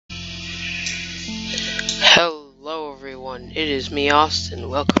Hello everyone, it is me Austin.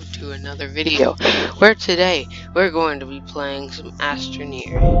 Welcome to another video where today we're going to be playing some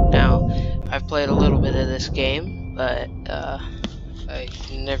Astroneer. Now, I've played a little bit of this game, but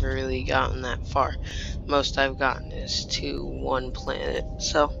I've never really gotten that far. Most I've gotten is to one planet.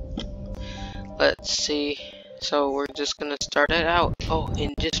 So, let's see. So we're just gonna start it out. Oh,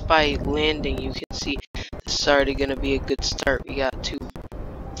 and just by landing you can see this is already gonna be a good start. We got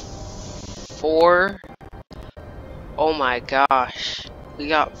 4. Oh my gosh, we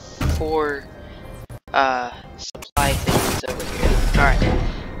got 4 supply things over here. Alright,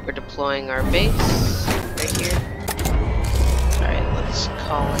 we're deploying our base right here. Alright, let's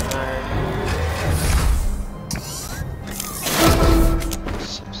call in our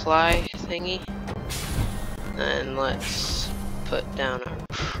supply thingy. And let's put down our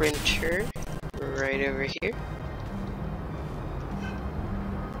printer right over here.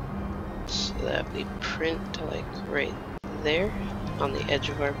 So that we print like right there on the edge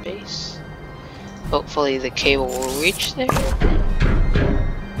of our base. Hopefully the cable will reach there.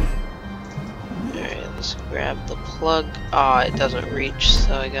 Alright, let's grab the plug. Ah, it doesn't reach,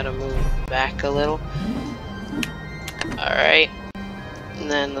 so I gotta move it back a little. Alright. And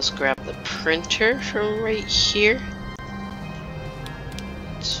then let's grab the printer from right here.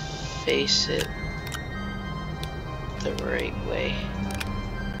 Let's face it the right way.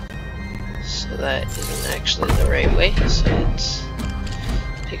 So that isn't actually the right way, so let's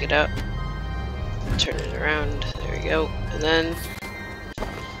pick it up, turn it around, there we go, and then,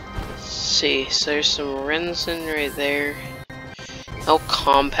 let's see, so there's some resin right there, no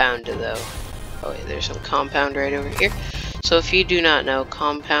compound though. Oh wait, there's some compound right over here. So if you do not know,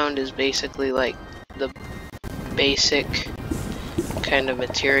 compound is basically like the basic kind of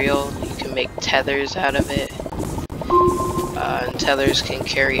material. You can make tethers out of it. And tethers can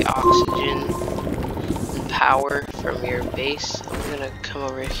carry oxygen and power from your base. I'm gonna come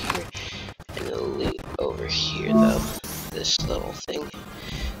over here and loot over here though, this little thing.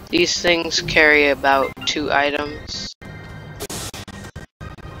 These things carry about 2 items,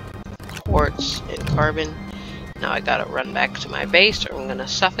 quartz and carbon. Now I gotta run back to my base or I'm gonna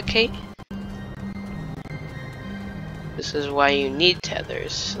suffocate. This is why you need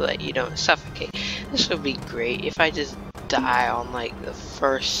tethers, so that you don't suffocate. This would be great if I just die on like the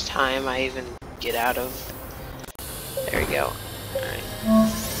first time I even get out of. There we go. Alright.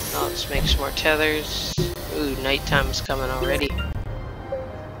 Now let's make some more tethers. Ooh, nighttime's coming already.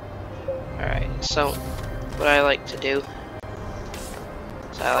 Alright, so what I like to do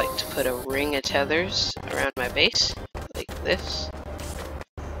is I like to put a ring of tethers around my base, like this.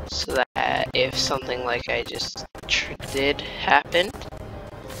 So that if something like I just did happen,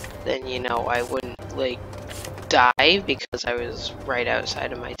 then you know I wouldn't like die because I was right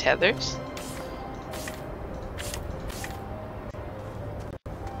outside of my tethers.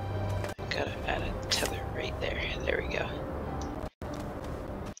 Gotta add a tether right there. There we go.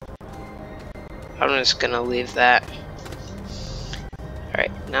 I'm just gonna leave that.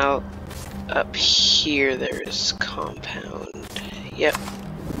 Alright, now up here there's compound. Yep.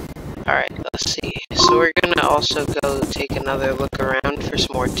 Alright, let's see. So we're gonna also go take another look around for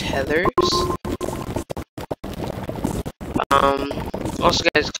some more tethers. Also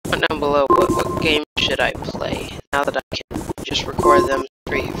guys, comment down below what game should I play now that I can just record them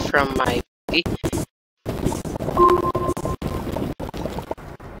straight from my PC.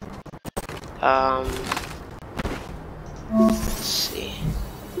 Let's see.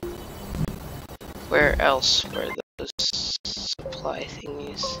 Where else were those supply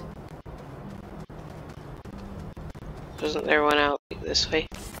thingies? Wasn't there one out like this way?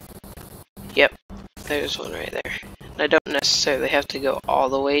 Yep, there's one right there. I don't necessarily have to go all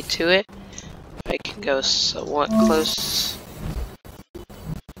the way to it. I can go somewhat close.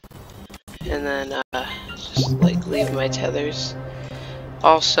 And then just like leave my tethers.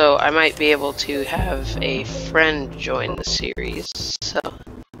 Also, I might be able to have a friend join the series, so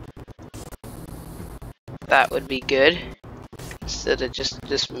that would be good. Instead of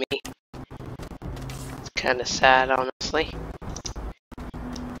just me. It's kinda sad, honestly.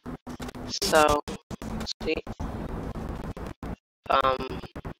 So, let's see.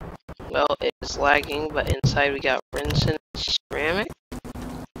 Well, it is lagging, but inside we got resin and ceramic.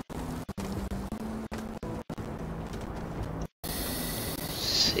 Let's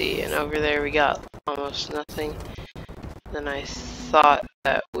see, and over there we got almost nothing. Then I thought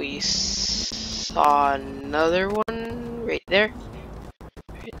that we saw another one right there.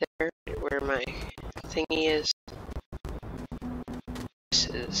 Right there, where my thingy is. This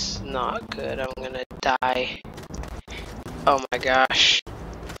is not good. I'm gonna die. Oh my gosh.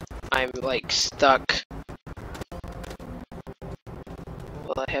 I'm like stuck.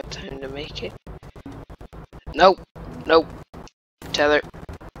 Will I have time to make it? Nope. Nope. Tether.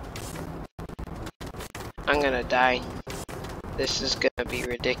 I'm gonna die. This is gonna be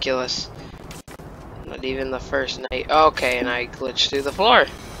ridiculous. Not even the first night. Okay, and I glitched through the floor.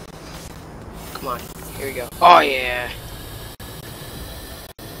 Come on. Here we go. Oh yeah.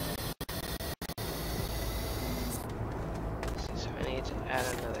 So I need to add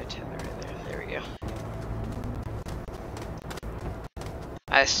another tether right there. There we go.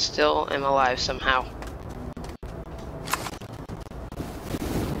 I still am alive somehow.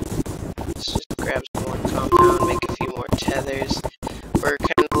 Let's just grab some more compound, make a few more tethers. We're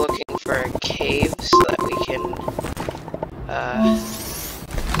kind of looking for a cave so that we can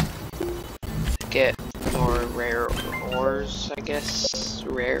get more rare ores, I guess.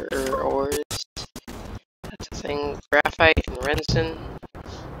 Rarer ores. That's a thing. Graphite and Renson.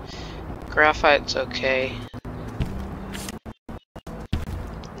 Graphite's okay.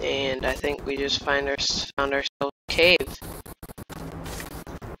 And I think we just found ourselves a cave.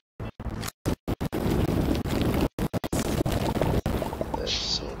 There's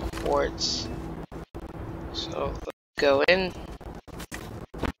some quartz. So let's go in.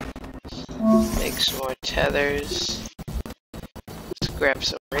 Make some more tethers. Let's grab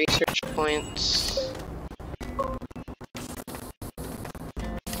some research points.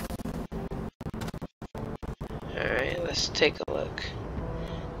 Alright, let's take a look.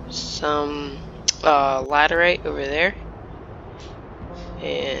 Some laterite over there.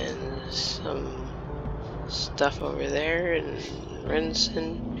 And some stuff over there and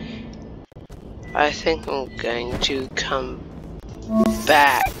Renson. I think I'm going to come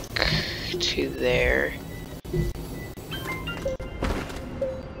back to there.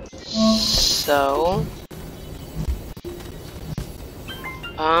 So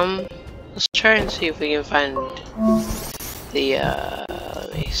let's try and see if we can find the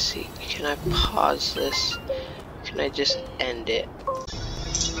let me see, can I pause this? Can I just end it?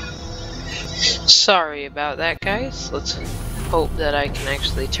 Sorry about that, guys. Let's hope that I can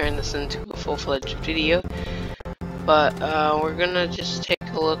actually turn this into a full-fledged video. But we're gonna just take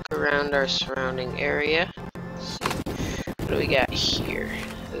a look around our surrounding area. Let's see. What do we got here?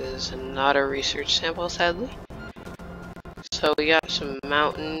 This is not a research sample, sadly. So we got some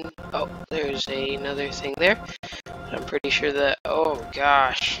mountain. Oh, there's another thing there. I'm pretty sure that. Oh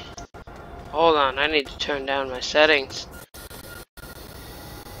gosh. Hold on, I need to turn down my settings.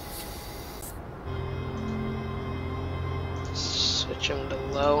 Switch them to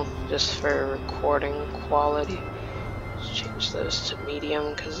low just for recording quality. Let's change those to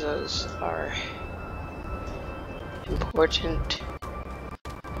medium because those are important.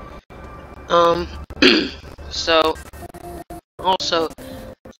 So also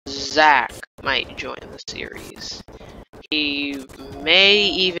Zach might join the series. He may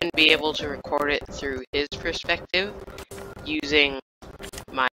even be able to record it through his perspective using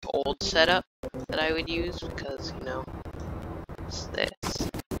my old setup that I would use because, you know, it's this.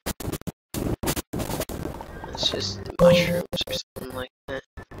 It's just mushrooms or something like that.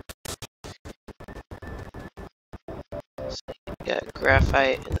 So you got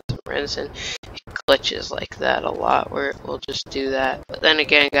graphite and some resin. It glitches like that a lot where it will just do that. But then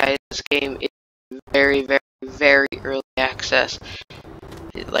again, guys, this game is very, very, very early access.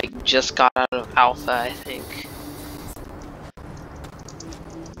 It like just got out of alpha, I think.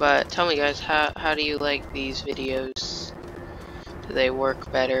 But tell me, guys, how do you like these videos? Do they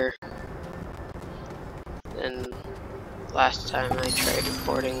work better than last time I tried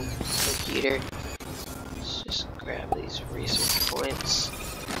recording computer? Let's just grab these research points.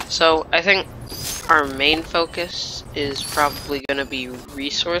 So I think our main focus is probably going to be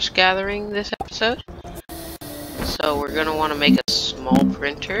resource gathering this episode. So we're going to want to make a small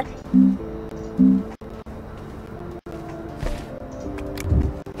printer.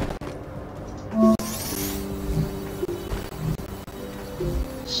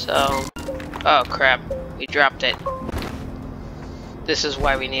 So, oh crap, we dropped it. This is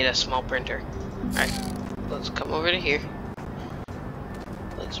why we need a small printer. Alright, let's come over to here.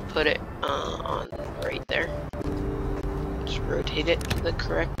 Let's put it on right there. Just rotate it the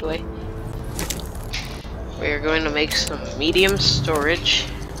correct way. We are going to make some medium storage.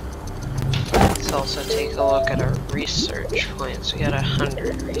 Let's also take a look at our research points. We got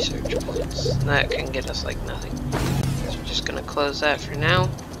 100 research points. That can get us like nothing. So we're just gonna close that for now.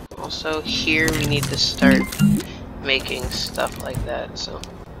 Also, here we need to start making stuff like that, so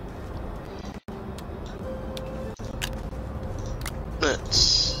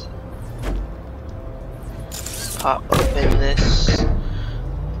let's pop open this.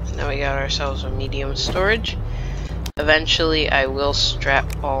 Now we got ourselves a medium storage. Eventually, I will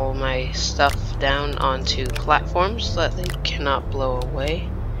strap all my stuff down onto platforms so that they cannot blow away.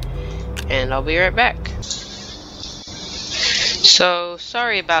 And I'll be right back. So,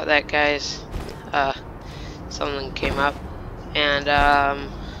 sorry about that, guys. Something came up. And,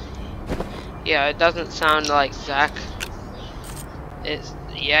 yeah, it doesn't sound like Zach.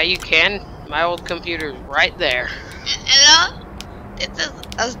 Yeah, you can. My old computer's right there. Hello? This is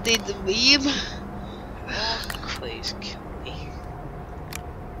Astroneer the meme. Please kill me.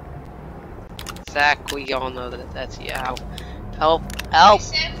 Zach, we all know that that's you. Help. Help.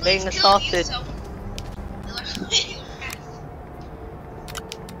 Being assaulted.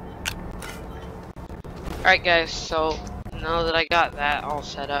 Alright guys, so now that I got that all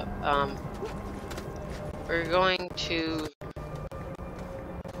set up, we're going to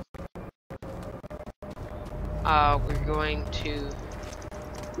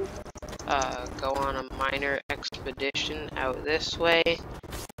go on a minor expedition out this way.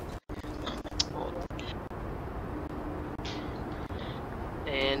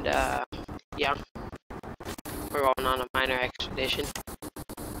 And yeah, we're going on a minor expedition.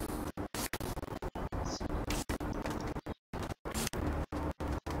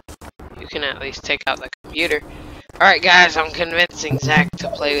 You can at least take out the computer. Alright guys, I'm convincing Zach to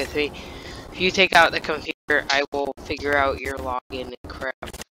play with me. If you take out the computer, I will figure out your login and crap.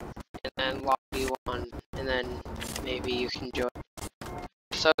 And then log you on. And then maybe you can join.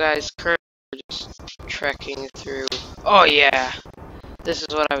 So guys, currently we're just trekking through. Oh yeah! This is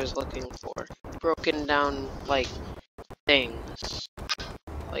what I was looking for. Broken down, like, things.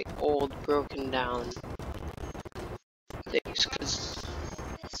 Like, old, broken down things. Because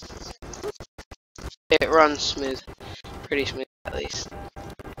it runs smooth. Pretty smooth, at least.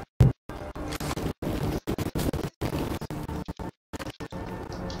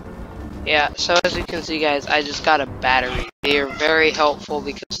 Yeah, so as you can see guys, I just got a battery. They are very helpful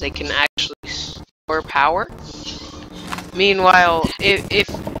because they can actually store power. Meanwhile, if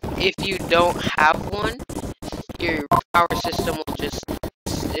you don't have one, your power system will just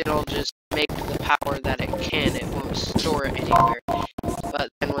make the power that it can. It won't store it anywhere. But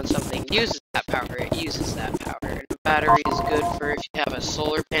then when something uses that power, it uses that power. And a battery is good for if you have a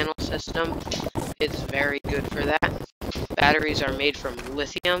solar panel system. It's very good for that. Batteries are made from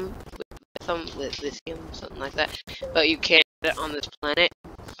lithium, something like that. But you can't get it on this planet.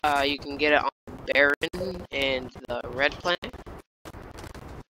 You can get it on Baron and the Red Planet.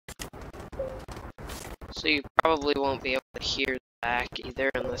 So you probably won't be able to hear Zach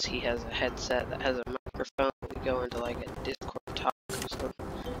either unless he has a headset that has a microphone. We go into like a Discord talk or something.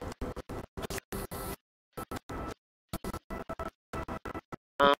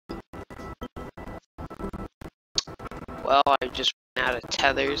 Well, I just ran out of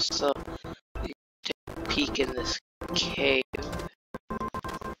tethers, so we can take a peek in this cave.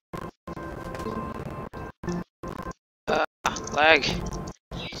 Lag.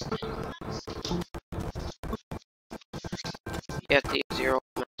 You have to use your own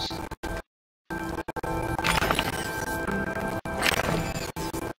mouse.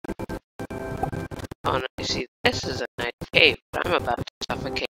 Oh no, you see, this is a nice cave, but I'm about to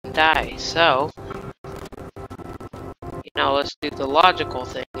suffocate and die, so you know, let's do the logical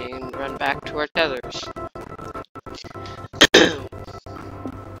thing and run back to our tethers.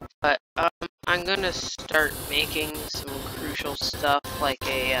 But I'm gonna start making some crucial stuff like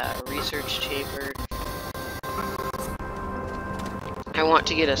a research chamber. I want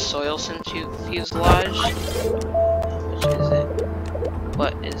to get a soil fuselage. Which is it?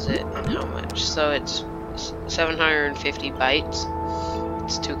 What is it and how much? So it's 750 bytes.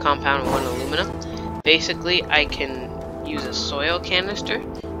 It's 2 compound and 1 aluminum. Basically, I can use a soil canister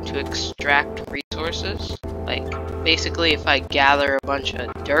to extract resources. Like, basically, if I gather a bunch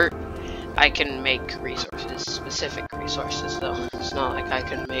of dirt, I can make resources, specific resources though. It's not like I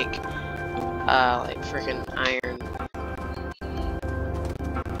can make, like freaking iron.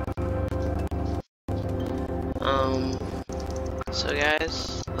 So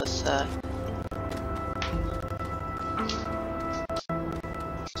guys, let's,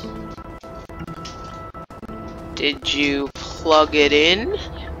 did you plug it in?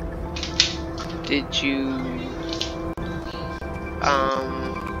 Did you,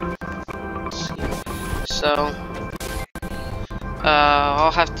 let's see. So,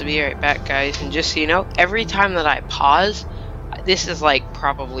 I'll have to be right back, guys, and just so you know, every time that I pause, this is like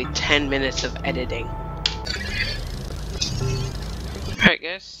probably 10 minutes of editing. Alright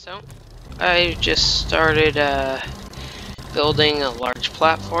guys, so I just started building a large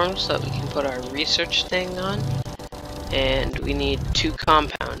platform so that we can put our research thing on. and we need 2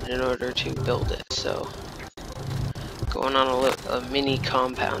 compound in order to build it. So going on a mini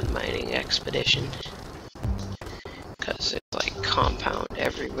compound mining expedition, because it's like compound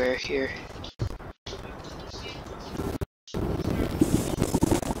everywhere here.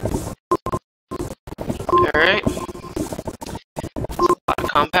 Alright, a lot of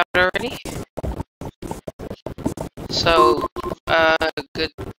compound already. So,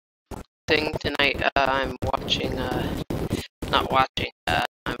 good thing tonight, I'm watching, not watching,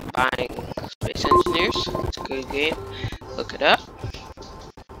 I'm buying Space Engineers. It's a good game. Look it up.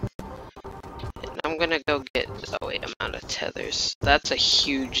 And I'm gonna go get, oh wait, I'm out of tethers. That's a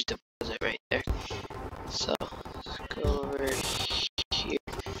huge deposit right there. So, let's go over here.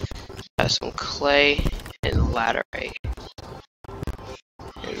 Got some clay and laterite.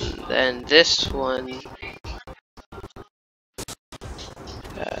 And then this one,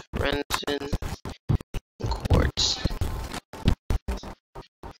 got Renton and quartz.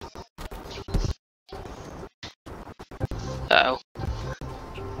 Uh oh.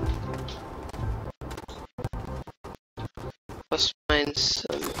 Let's find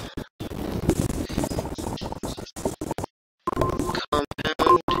some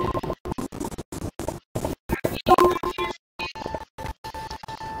compound.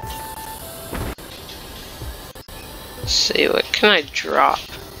 Let's see, what can I drop?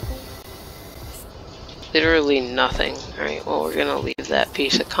 Literally nothing. Alright, well, we're gonna leave that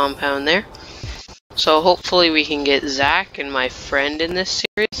piece of compound there. So hopefully we can get Zach and my friend in this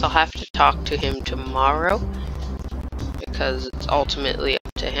series. I'll have to talk to him tomorrow, because it's ultimately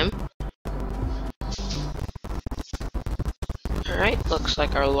up to him. Alright, looks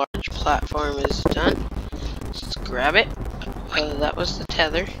like our large platform is done. Let's grab it. That was the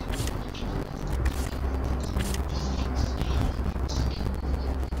tether.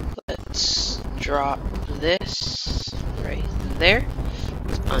 Let's drop this right there.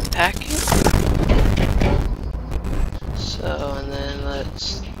 Let's unpack it. So, and then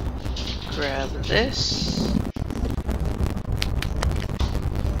let's grab this.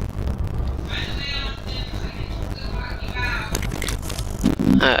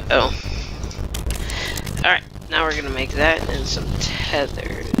 Uh-oh. Alright, now we're gonna make that and some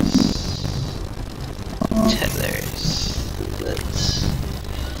tethers.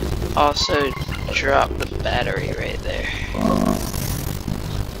 Let's also drop the battery right there.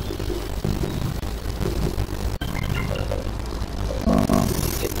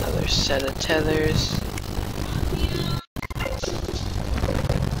 Get another set of tethers.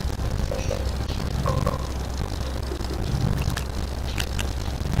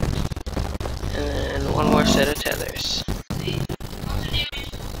 And one more set of tethers.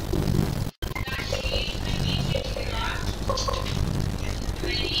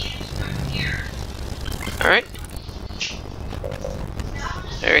 Alright.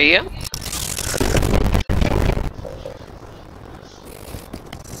 There you go.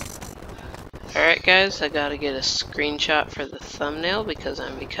 Alright guys, I gotta get a screenshot for the thumbnail because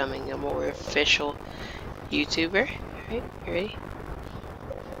I'm becoming a more official YouTuber. Alright, you ready?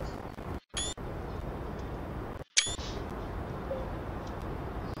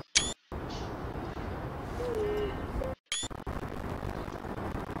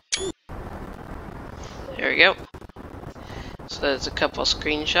 There we go. So there's a couple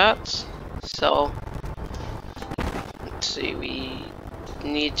screenshots. So let's see, we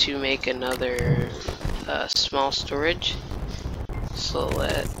need to make another small storage. So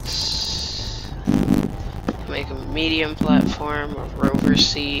let's make a medium platform, a rover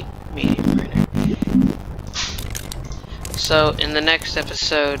seat, medium printer. So in the next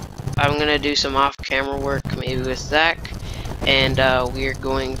episode, I'm gonna do some off-camera work, maybe with Zach, and we're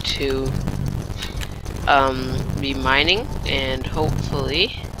going to be mining, and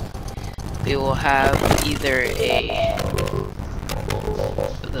hopefully we will have either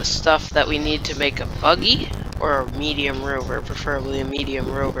the stuff that we need to make a buggy or a medium rover, preferably a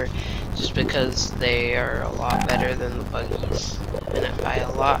medium rover, just because they are a lot better than the buggies. And by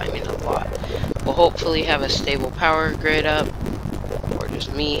a lot, I mean a lot. We'll hopefully have a stable power grid up, or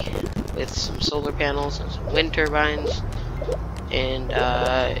just me, with some solar panels and some wind turbines. And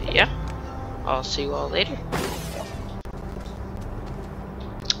yeah, I'll see you all later.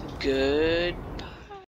 Good